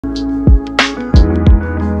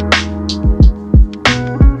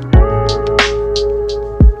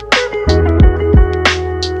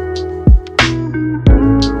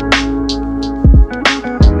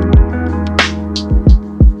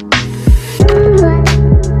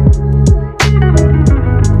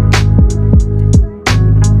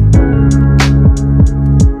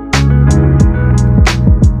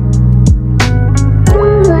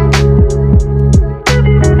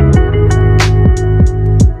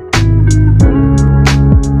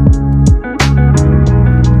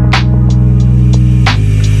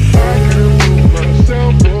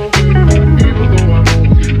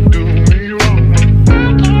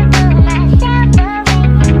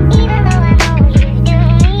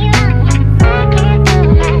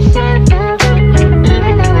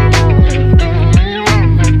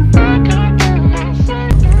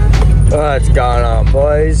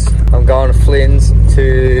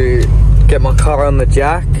get my car on the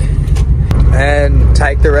jack and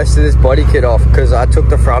take the rest of this body kit off, because I took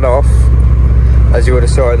the front off, as you would have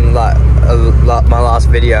saw in my last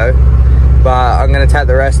video. But I'm going to take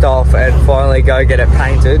the rest off and finally go get it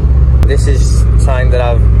painted. This is something that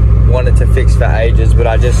I've wanted to fix for ages, but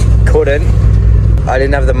I just couldn't. I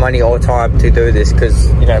didn't have the money or time to do this because,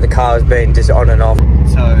 you know, the car has been just on and off.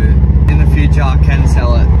 So in the future I can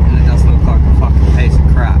sell it, and it does look like a fucking piece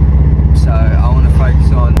of crap. So I want to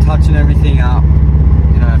focus on touching everything up,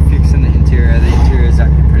 you know, fixing the interior. The interior is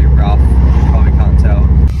actually pretty rough, you probably can't tell.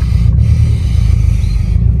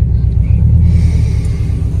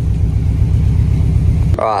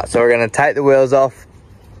 Alright, so we're going to take the wheels off,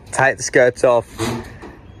 take the skirts off,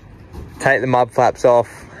 take the mud flaps off,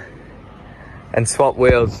 and swap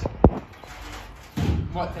wheels.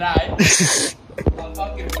 What, today? I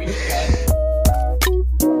fucking wish, guys.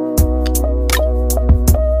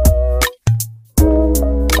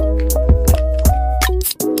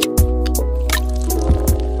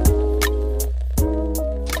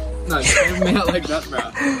 No, leave them out like that,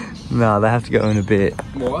 bro. No, they have to go in a bit.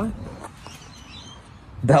 Why?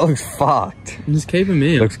 That looks fucked. Just keep them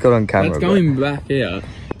in. Looks good on camera. That's going back here.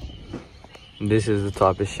 This is the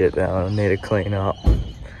type of shit that I need to clean up.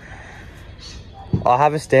 I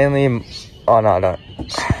have a Stanley. Oh no, I don't.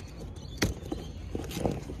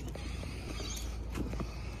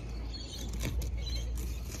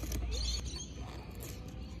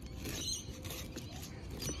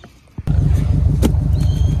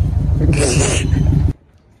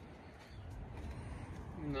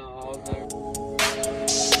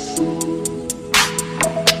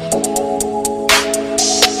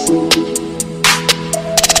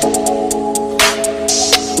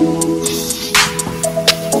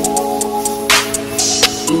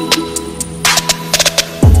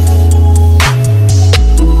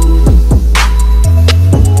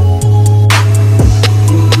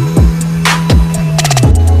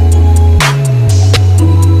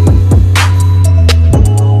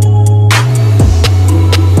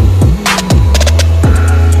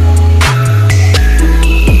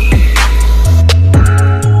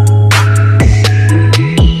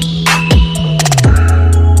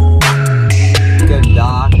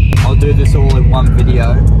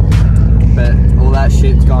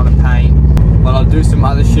 Do some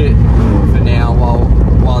other shit for now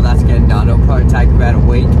while that's getting done. It'll probably take about a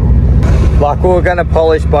week. Like, we were gonna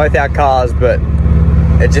polish both our cars, but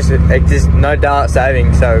it just no daylight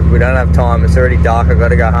saving, so we don't have time. It's already dark. I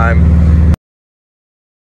gotta go home.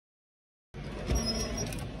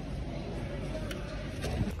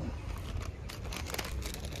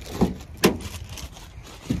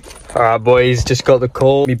 All right, boys, just got the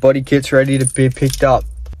call. My body kit's ready to be picked up,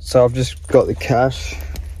 so I've just got the cash.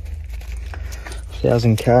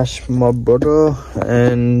 1,000 cash from my brother,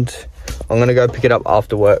 and I'm gonna go pick it up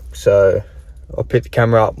after work. So I'll pick the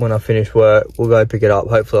camera up when I finish work. We'll go pick it up.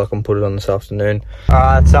 Hopefully I can put it on this afternoon. All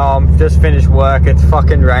right, so I'm just finished work. It's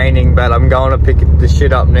fucking raining, but I'm going to pick the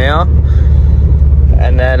shit up now,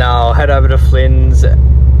 and then I'll head over to Flynn's,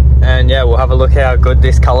 and yeah, we'll have a look how good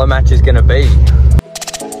this color match is gonna be.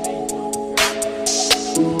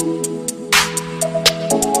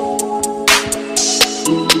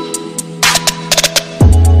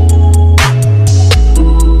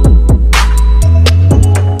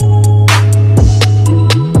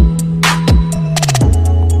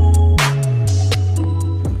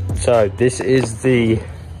 So this is the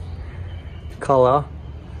color.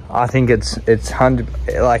 I think it's 100,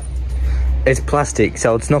 like, it's plastic,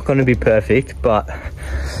 so it's not going to be perfect, but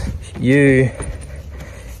you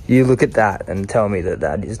look at that and tell me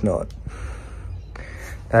that is not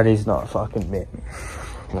fucking mint.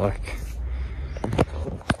 Like,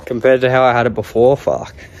 compared to how I had it before,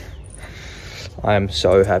 fuck, I am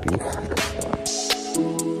so happy.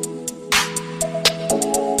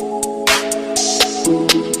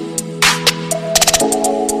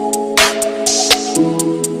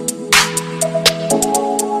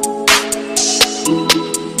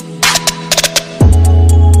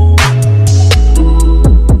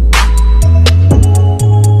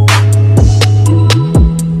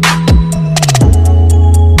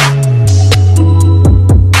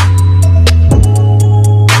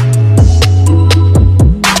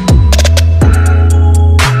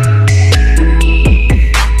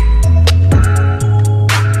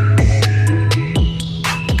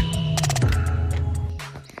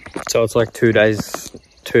 So it's like two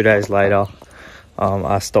days later.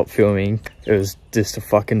 I stopped filming. It was just a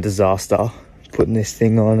fucking disaster putting this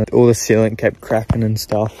thing on. All the sealant kept cracking and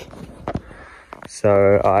stuff.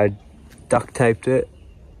 So I duct taped it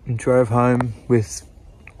and drove home with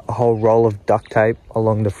a whole roll of duct tape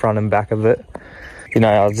along the front and back of it. You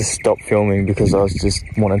know, I just stopped filming because I was just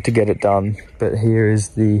wanted to get it done. But here's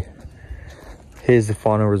the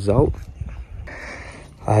final result.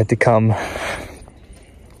 I had to come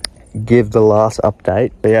give the last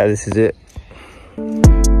update, but yeah, this is it.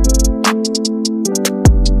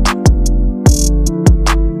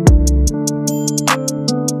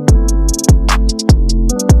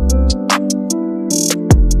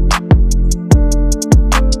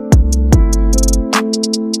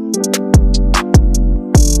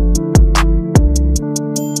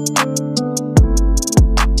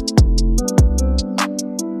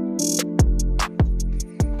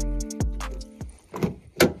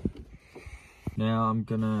 Now I'm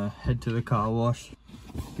gonna head to the car wash,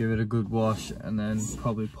 give it a good wash, and then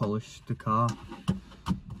probably polish the car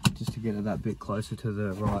just to get it that bit closer to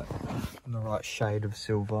the right shade of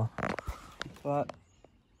silver. But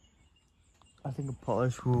I think a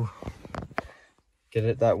polish will get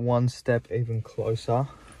it that one step even closer.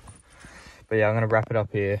 But yeah, I'm gonna wrap it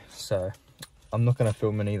up here. So I'm not gonna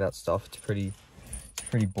film any of that stuff. It's pretty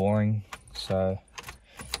boring. So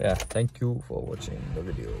yeah, thank you for watching the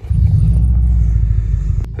video.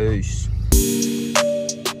 Peace.